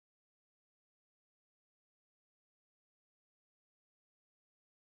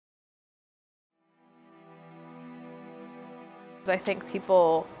I think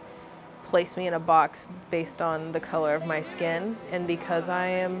people place me in a box based on the color of my skin, and because I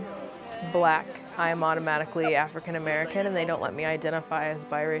am Black, I am automatically African American, and they don't let me identify as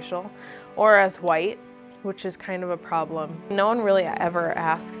biracial or as white, which is kind of a problem. No one really ever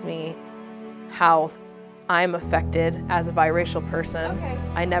asks me how I'm affected as a biracial person. Okay.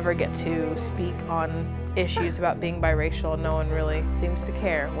 I never get to speak on issues about being biracial. No one really seems to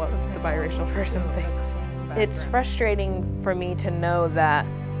care what the biracial person thinks. It's frustrating for me to know that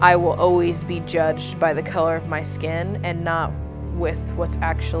I will always be judged by the color of my skin and not with what's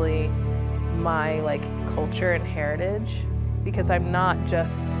actually my culture and heritage, because I'm not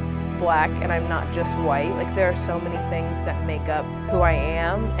just Black and I'm not just white. There are so many things that make up who I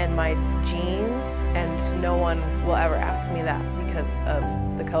am and my genes, and no one will ever ask me that because of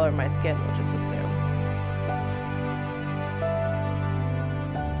the color of my skin. They'll just assume.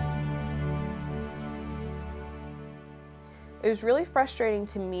 It was really frustrating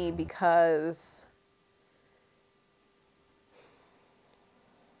to me because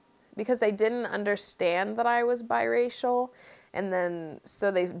they didn't understand that I was biracial, and then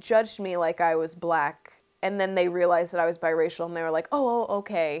so they judged me like I was Black, and then they realized that I was biracial, and they were like, oh,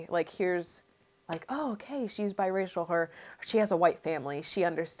 okay, here's oh, okay, she's biracial, or she has a white family, she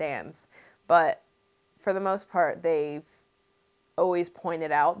understands. But for the most part, they've always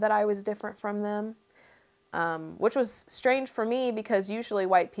pointed out that I was different from them. Which was strange for me because usually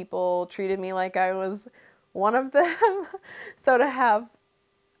white people treated me like I was one of them. So to have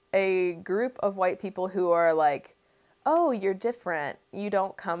a group of white people who are like, oh, you're different. You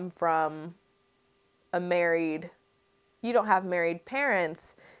don't come from you don't have married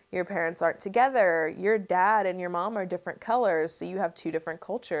parents. Your parents aren't together. Your dad and your mom are different colors, so you have two different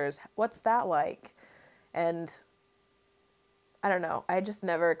cultures. What's that like? And I don't know. I just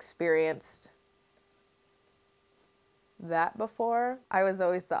never experienced that before. I was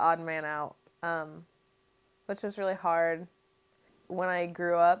always the odd man out, which was really hard. When I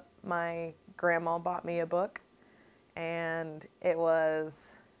grew up, my grandma bought me a book, and it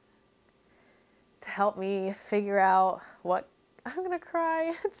was to help me figure out what I'm gonna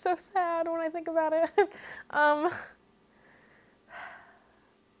cry. It's so sad when I think about it.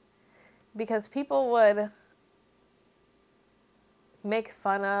 Because people would make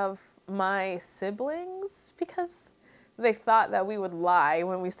fun of my siblings because they thought that we would lie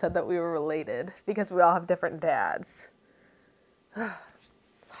when we said that we were related because we all have different dads. Sorry.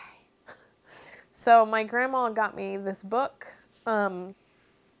 So my grandma got me this book that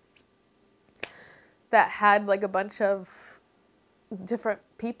had a bunch of different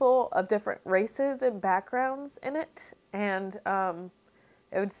people of different races and backgrounds in it, and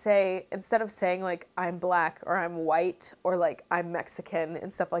it would say, instead of saying I'm Black or I'm white or I'm Mexican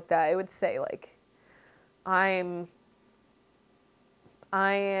and stuff like that, it would say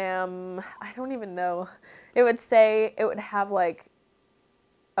I don't even know. It would have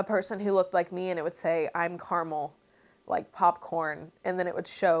a person who looked like me, and it would say I'm caramel, popcorn, and then it would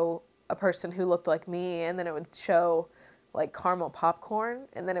show a person who looked like me, and then it would show caramel popcorn,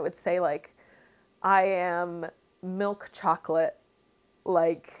 and then it would say I am milk chocolate,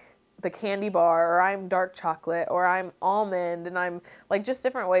 the candy bar, or I'm dark chocolate, or I'm almond, and I'm just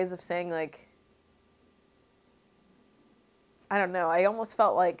different ways of saying I don't know. I almost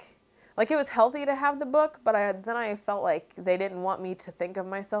felt like it was healthy to have the book, but then I felt like they didn't want me to think of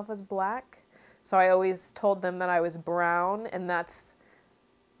myself as Black. So I always told them that I was brown, and that's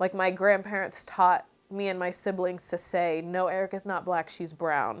my grandparents taught me and my siblings to say, no, Erica's not Black, she's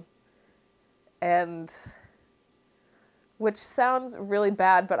brown. And which sounds really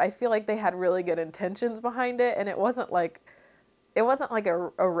bad, but I feel like they had really good intentions behind it, and it wasn't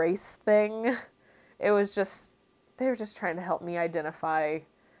a race thing. It was just, they were just trying to help me identify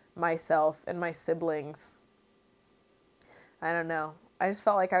myself and my siblings. I don't know. I just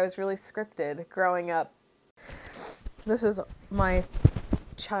felt like I was really scripted growing up. This is my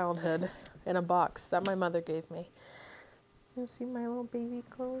childhood in a box that my mother gave me. You see my little baby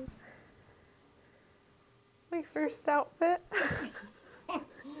clothes? My first outfit.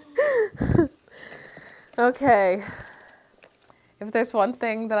 Okay. If there's one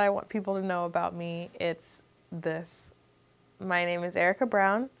thing that I want people to know about me, it's this. My name is Erica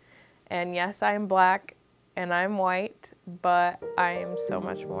Brown, and yes, I'm Black and I'm white, but I am so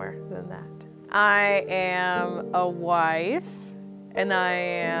much more than that. I am a wife, and I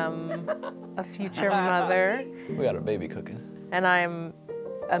am a future mother. We got a baby cooking. And I'm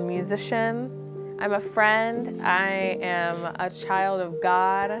a musician. I'm a friend. I am a child of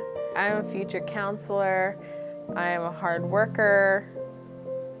God. I'm a future counselor. I am a hard worker.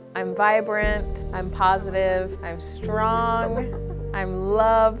 I'm vibrant, I'm positive, I'm strong, I'm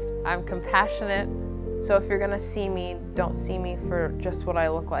loved, I'm compassionate. So if you're gonna see me, don't see me for just what I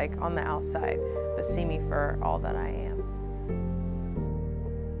look like on the outside, but see me for all that I am.